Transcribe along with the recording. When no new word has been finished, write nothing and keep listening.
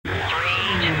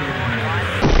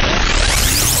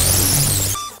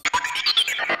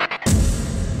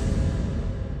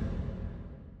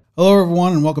Hello,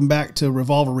 everyone, and welcome back to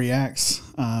Revolver Reacts.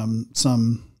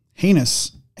 Some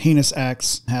heinous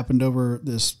acts happened over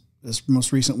this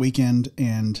most recent weekend,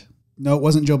 and no, it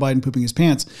wasn't Joe Biden pooping his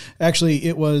pants. Actually,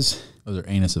 it was... Those are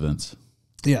heinous events.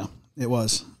 Yeah, it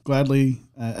was. Gladly,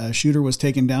 a shooter was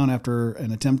taken down after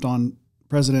an attempt on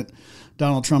President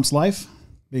Donald Trump's life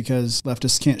because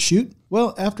leftists can't shoot.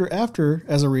 Well, after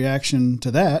as a reaction to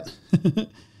that,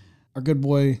 our good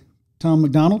boy Tom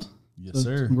MacDonald... Yes,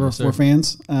 sir. We're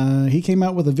fans. He came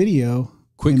out with a video.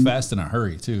 Quick, fast, in a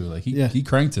hurry, too. Like he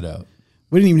cranked it out.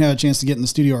 We didn't even have a chance to get in the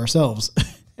studio ourselves.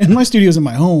 And my studio's in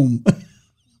my home.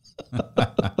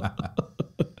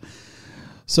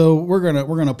 So we're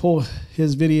gonna pull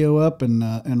his video up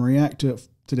and react to it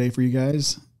today for you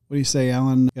guys. What do you say,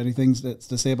 Alan? Got any things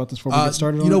to say about this before we get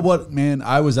started? You know what, man?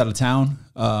 I was out of town.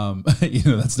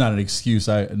 That's not an excuse.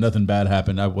 Nothing bad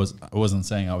happened. I wasn't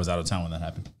saying I was out of town when that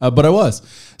happened, but I was.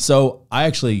 So I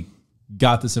actually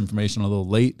got this information a little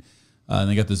late, and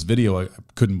I got this video. I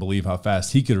couldn't believe how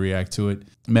fast he could react to it.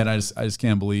 Man, I just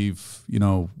can't believe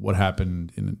what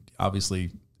happened. And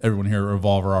obviously, everyone here at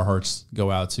Revolver, our hearts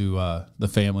go out to the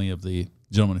family of the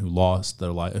gentleman who lost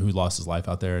his life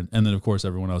out there, and then of course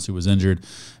everyone else who was injured,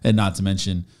 and not to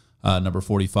mention number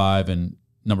 45 and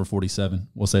number 47.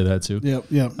 We'll say that too.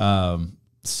 Yep.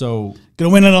 So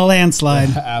gonna win in a landslide.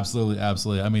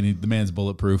 Absolutely. I mean, the man's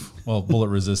bulletproof. Well, bullet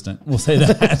resistant. We'll say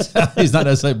that. He's not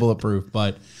necessarily bulletproof,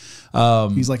 but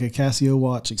he's like a Casio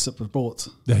watch except for bullets.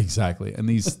 Exactly. And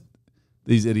these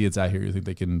idiots out here who think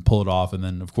they can pull it off, and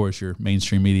then of course your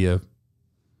mainstream media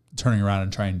turning around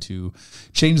and trying to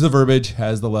change the verbiage,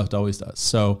 as the left always does.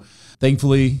 So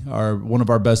thankfully, one of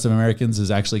our best of Americans is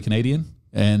actually Canadian,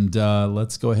 and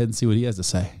let's go ahead and see what he has to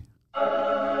say.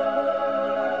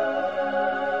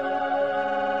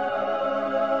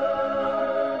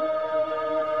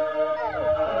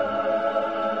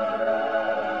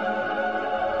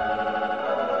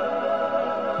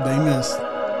 They missed.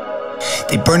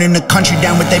 They burning the country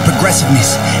down with their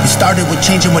progressiveness. It started with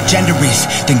changing what gender is,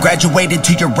 then graduated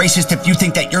to you're racist if you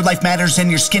think that your life matters and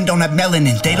your skin don't have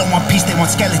melanin. They don't want peace, they want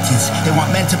skeletons. They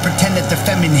want men to pretend that they're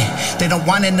feminine. They don't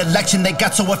want an election, they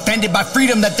got so offended by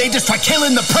freedom that they just try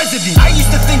killing the president. I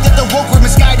used to think that the woke were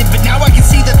misguided, but now I can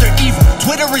see that they're evil.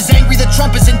 Twitter is angry that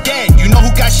Trump isn't dead. You know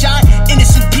who got shot?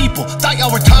 Innocent people. Thought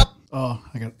y'all were top. Oh,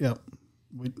 yep.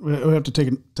 We have to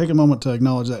take a moment to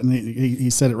acknowledge that, and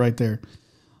he said it right there.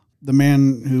 The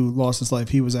man who lost his life,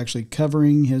 he was actually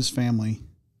covering his family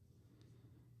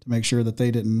to make sure that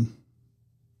they didn't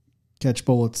catch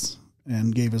bullets,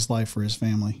 and gave his life for his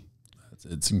family.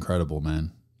 It's incredible,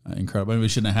 man. Incredible. I mean, it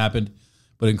shouldn't have happened,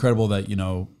 but incredible that,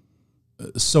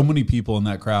 so many people in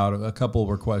that crowd, a couple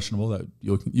were questionable, that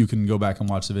you can go back and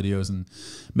watch the videos and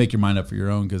make your mind up for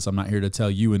your own, because I'm not here to tell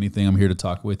you anything. I'm here to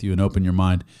talk with you and open your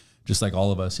mind, just like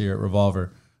all of us here at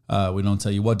Revolver. We don't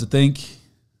tell you what to think.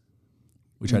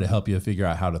 We try to help you figure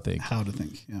out how to think.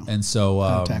 Yeah. And so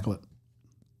how to tackle it.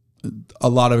 A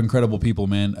lot of incredible people,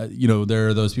 man. There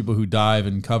are those people who dive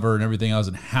and cover and everything else.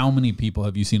 And how many people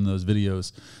have you seen in those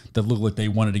videos that look like they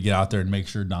wanted to get out there and make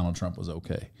sure Donald Trump was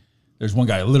okay? There's one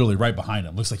guy literally right behind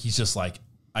him. Looks like he's just like,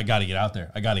 I got to get out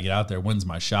there. I got to get out there. When's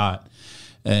my shot?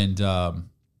 And, to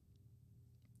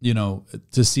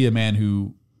see a man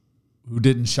who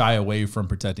didn't shy away from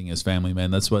protecting his family, man,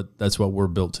 that's what we're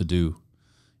built to do.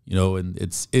 And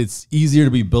it's easier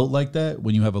to be built like that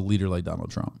when you have a leader like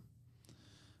Donald Trump.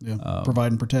 Yeah,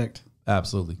 provide and protect.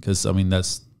 Absolutely, because I mean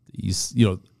he's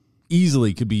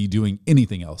easily could be doing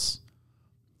anything else.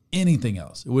 Anything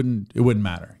else, it wouldn't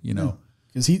matter.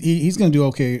 Because he's going to do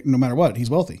okay no matter what. He's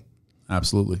wealthy.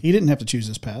 Absolutely, he didn't have to choose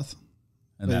this path,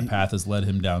 and that path has led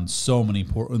him down so many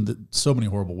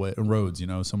horrible roads.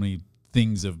 So many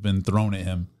things have been thrown at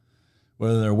him,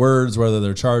 whether they're words, whether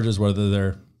they're charges, whether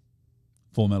they're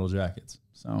Full Metal Jackets.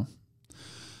 So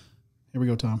here we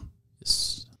go, Tom.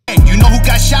 Yes. You know who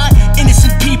got shot?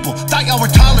 Innocent people. Thought y'all were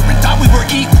tolerant, thought we were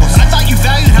equals. I thought you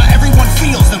valued how everyone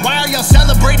feels. Then why are y'all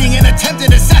celebrating an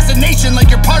attempted assassination like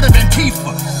you're part of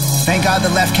Antifa? Thank God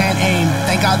the left can't aim.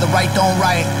 Thank God the right don't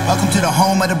riot. Welcome to the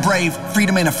home of the brave.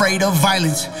 Freedom ain't afraid of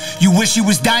violence. You wish you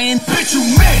was dying? Bitch, you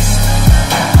missed.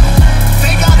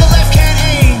 Thank God the left can't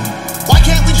aim. Why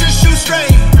can't we just shoot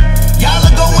straight? Y'all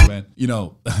are going...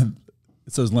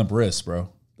 It's those limp wrists, bro.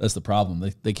 That's the problem.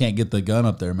 They can't get the gun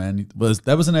up there, man.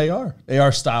 That was an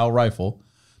AR style rifle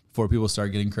before people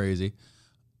start getting crazy.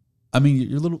 I mean,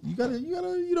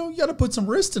 you gotta put some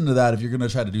wrist into that if you're gonna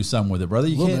try to do something with it, brother.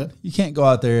 You can't go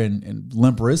out there and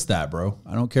limp wrist that, bro.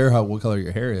 I don't care what color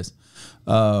your hair is.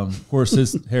 Of course,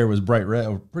 his hair was bright red,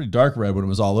 or pretty dark red when it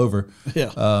was all over.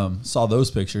 Yeah. Saw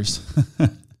those pictures.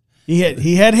 He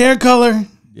had hair color.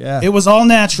 Yeah. It was all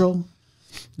natural.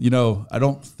 You know, I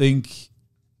don't think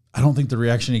the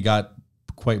reaction he got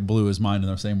quite blew his mind in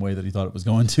the same way that he thought it was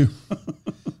going to.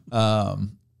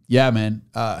 Yeah, man.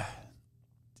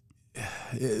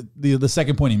 The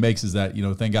second point he makes is that, you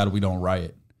know, thank God we don't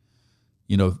riot.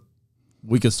 You know,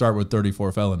 we could start with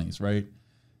 34 felonies, right?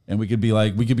 And we could be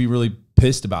really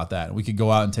pissed about that. We could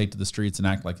go out and take to the streets and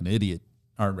act like an idiot,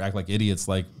 or act like idiots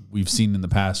like we've seen in the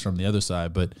past from the other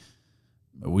side. But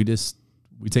we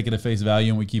take it at face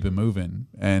value and we keep it moving.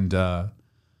 And I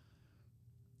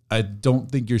don't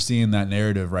think you're seeing that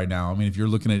narrative right now. I mean, if you're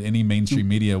looking at any mainstream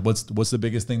media, what's the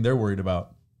biggest thing they're worried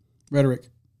about? Rhetoric.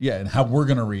 Yeah, and how we're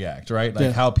going to react, right?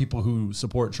 Like how people who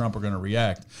support Trump are going to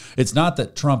react. It's not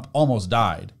that Trump almost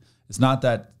died. It's not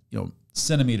that, you know,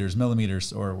 centimeters,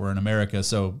 millimeters, or we're in America,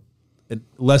 so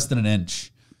less than an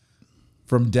inch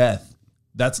from death.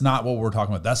 That's not what we're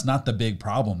talking about. That's not the big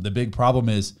problem. The big problem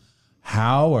is,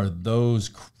 how are those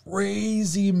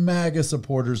crazy MAGA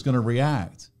supporters going to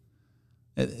react?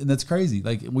 And that's crazy.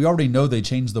 Like, we already know they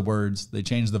change the words, they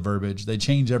change the verbiage, they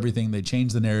change everything, they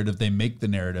change the narrative, they make the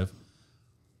narrative.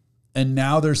 And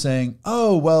now they're saying,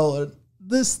 oh, well,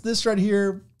 this right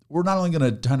here, we're not only going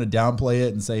to kind of downplay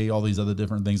it and say all these other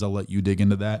different things, I'll let you dig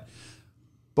into that,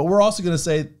 but we're also going to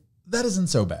say, that isn't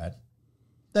so bad.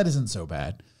 That isn't so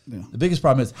bad. Yeah. The biggest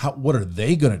problem is, what are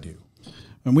they going to do?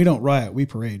 When we don't riot, we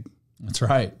parade. That's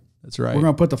right. That's right. We're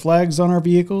going to put the flags on our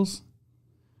vehicles.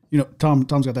 You know,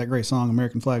 Tom's got that great song,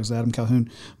 American Flags, Adam Calhoun,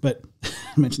 but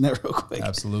I mentioned that real quick.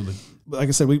 Absolutely. But like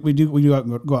I said, we do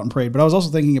go out and parade. But I was also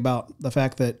thinking about the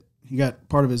fact that he got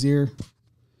part of his ear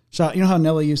shot. You know how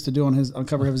Nelly used to do on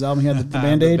cover of his album? He had the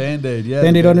Band-Aid?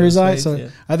 Band-Aid under his eye. So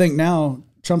I think now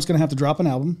Trump's going to have to drop an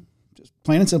album. Just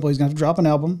plain and simple, he's going to have to drop an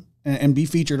album and be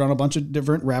featured on a bunch of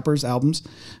different rappers' albums.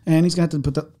 And he's going to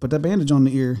have to put that bandage on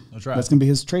the ear. That's right. That's going to be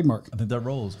his trademark. I think that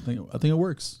rolls. I think it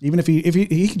works. Even if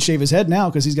he can shave his head now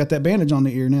because he's got that bandage on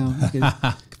the ear now.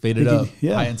 Fade it up.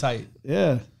 Yeah. High and tight.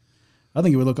 Yeah. I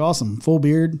think it would look awesome. Full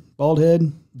beard, bald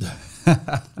head.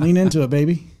 Lean into it,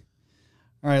 baby.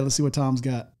 All right, let's see what Tom's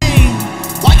got.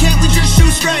 Why can't we just shoot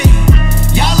straight?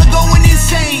 Y'all are going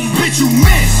insane. Bitch, you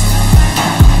missed.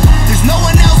 There's no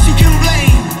one else you can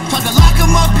blame. Tried to lock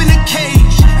him up in a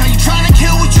cage. Now you trying to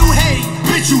kill what you hate.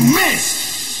 Bitch, you missed.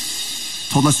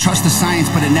 Told us trust the science,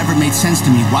 but it never made sense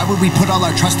to me. Why would we put all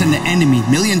our trust in the enemy?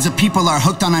 Millions of people are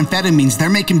hooked on amphetamines.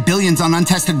 They're making billions on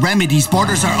untested remedies.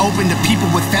 Borders are open to people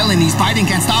with felonies. Biden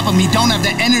can't stop them, he don't have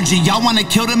the energy. Y'all want to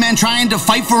kill the man trying to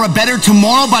fight for a better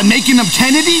tomorrow by making him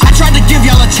Kennedy? I tried to give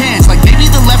y'all a chance, like maybe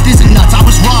the left isn't nuts. I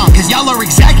was wrong, cause y'all are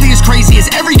exactly as crazy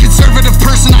as every conservative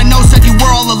person I know said you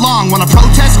were all along. Wanna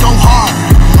protest? Go hard.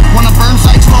 Wanna burn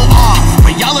sites? Go off.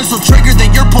 But y'all are so triggered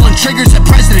that you're pulling triggers at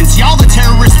presidents. Y'all the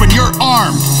terrorists when you're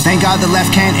armed. Thank God the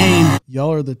left can't aim.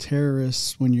 Y'all are the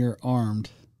terrorists when you're armed.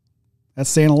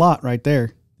 That's saying a lot right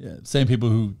there. Yeah, same people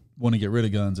who want to get rid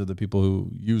of guns are the people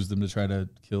who use them to try to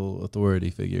kill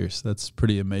authority figures. That's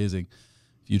pretty amazing.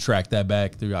 If you track that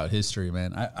back throughout history,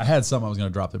 man. I had some I was going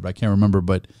to drop there, but I can't remember.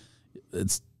 But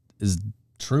it's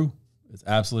true. It's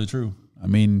absolutely true. I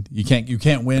mean, you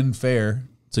can't win fair,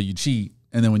 so you cheat.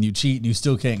 And then when you cheat and you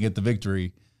still can't get the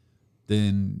victory,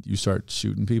 then you start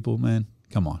shooting people, man.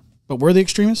 Come on. But we're the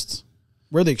extremists?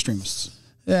 We're the extremists.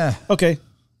 Yeah. Okay.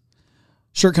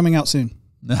 Shirt coming out soon.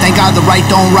 Thank God the right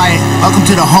don't riot. Welcome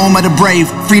to the home of the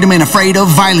brave. Freedom ain't afraid of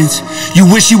violence. You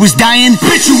wish you was dying?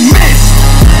 Bitch, you missed.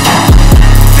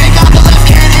 Thank God the left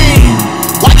can't aim.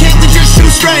 Why can't we just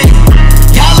shoot straight?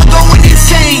 Y'all are going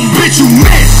insane. Bitch, you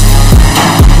missed.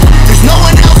 There's no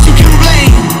one else you can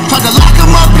blame. Tried to lock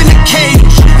him up in a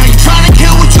cage. Now you trying to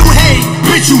kill what you hate.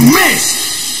 Bitch, you missed.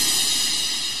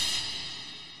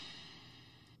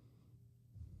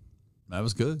 That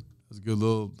was good. That was a good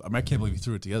little. I mean, I can't believe you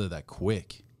threw it together that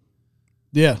quick.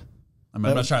 Yeah. I mean,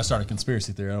 I'm not trying to start a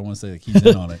conspiracy theory. I don't want to say that he's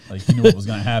in on it. Like, he knew what was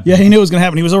going to happen. Yeah, he knew it was going to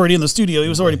happen. He was already in the studio. He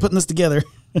was already putting this together.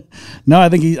 No, I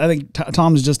think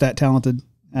Tom's just that talented.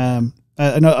 I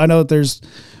know that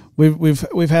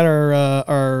we've had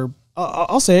our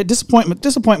I'll say it,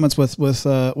 disappointments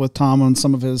with Tom on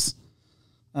some of his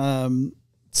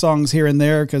songs here and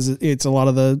there, because it's a lot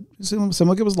of the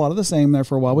similar. It was a lot of the same there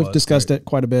for a while. We've discussed it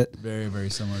quite a bit. Very, very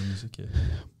similar music. Yeah.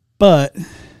 But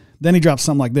then he drops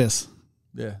something like this.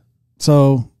 Yeah.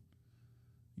 So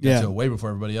yeah, way before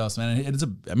everybody else, man. It's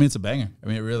a banger. I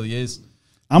mean, it really is.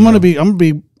 I'm gonna be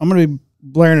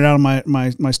blaring it out on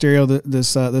my stereo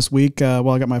this week while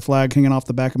I got my flag hanging off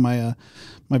the back of my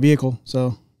vehicle.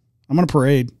 So I'm gonna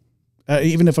parade,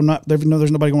 even if there's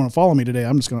nobody going to follow me today.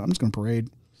 I'm just gonna parade.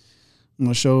 I'm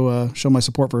going to show my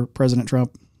support for President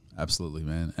Trump. Absolutely,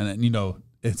 man. And you know,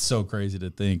 it's so crazy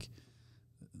to think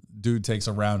dude takes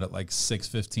a round at like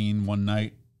 6:15 one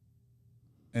night,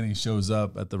 and he shows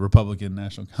up at the Republican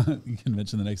National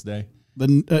Convention the next day. But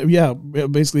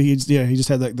basically he just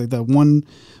had the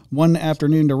one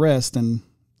afternoon to rest, and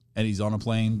he's on a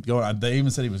plane going. They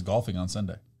even said he was golfing on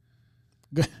Sunday.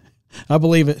 I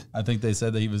believe it. I think they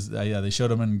said that he was. They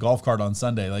showed him in golf cart on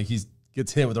Sunday. Like he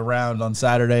gets hit with a round on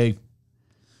Saturday,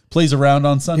 plays a round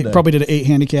on Sunday. He probably did an 8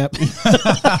 handicap.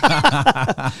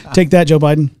 Take that, Joe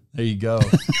Biden. There you go.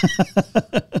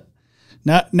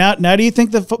 Now, do you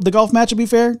think the golf match will be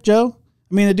fair, Joe?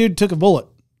 I mean, the dude took a bullet.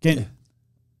 Can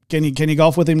you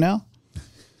golf with him now?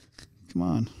 Come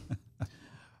on.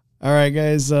 All right,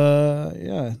 guys.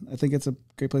 I think it's a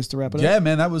great place to wrap it up. Yeah,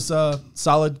 man, that was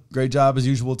solid. Great job as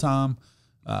usual, Tom.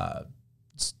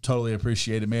 Totally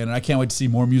appreciate it, man. And I can't wait to see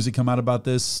more music come out about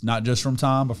this, not just from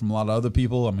Tom, but from a lot of other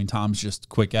people. I mean, Tom's just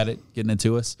quick at it, getting it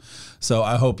to us. So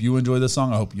I hope you enjoy this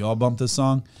song. I hope you all bump this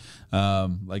song.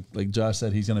 Like Josh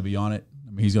said, he's going to be on it.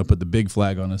 I mean, he's going to put the big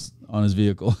flag on his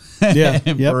vehicle. Yeah,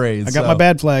 parade. I got my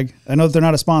bad flag. I know that they're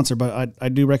not a sponsor, but I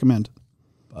do recommend.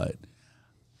 But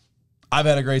I've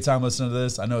had a great time listening to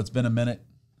this. I know it's been a minute.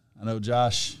 I know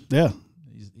Josh. Yeah,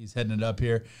 he's heading it up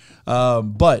here.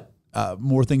 But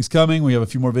more things coming. We have a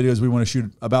few more videos we want to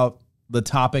shoot about the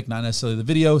topic, not necessarily the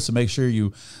video. So make sure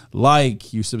you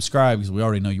like, you subscribe, because we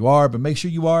already know you are, but make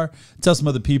sure you are. Tell some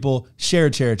other people. Share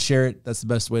it. That's the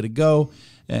best way to go.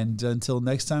 And until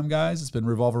next time, guys, it's been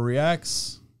Revolver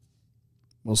Reacts.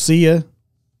 We'll see you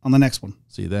on the next one.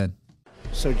 See you then.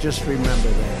 So just remember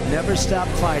that. Never stop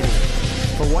fighting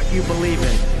for what you believe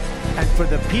in and for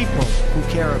the people who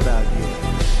care about you.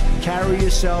 Carry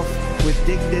yourself with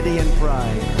dignity and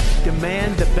pride.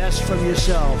 Demand the best from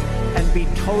yourself and be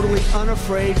totally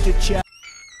unafraid to challenge.